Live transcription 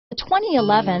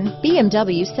2011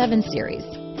 BMW 7 Series.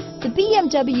 The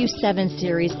BMW 7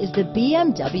 Series is the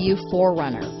BMW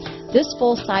 4Runner. This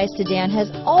full-size sedan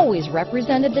has always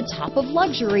represented the top of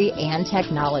luxury and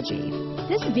technology.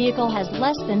 This vehicle has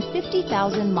less than 50,000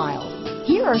 miles.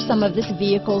 Here are some of this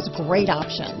vehicle's great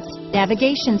options: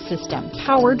 navigation system,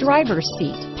 power driver's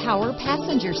seat, power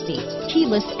passenger seat,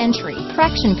 keyless entry,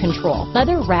 traction control,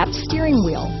 leather-wrapped steering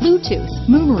wheel, Bluetooth,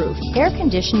 moonroof, air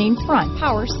conditioning front,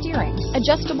 power steering,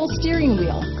 adjustable steering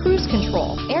wheel, cruise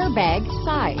control, airbag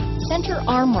side, center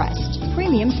armrest,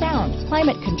 premium sound,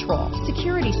 climate control,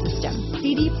 security system,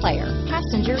 CD player,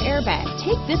 passenger airbag.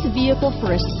 Take this vehicle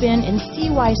for a spin and see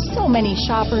why so many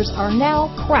shoppers are now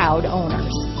proud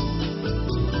owners.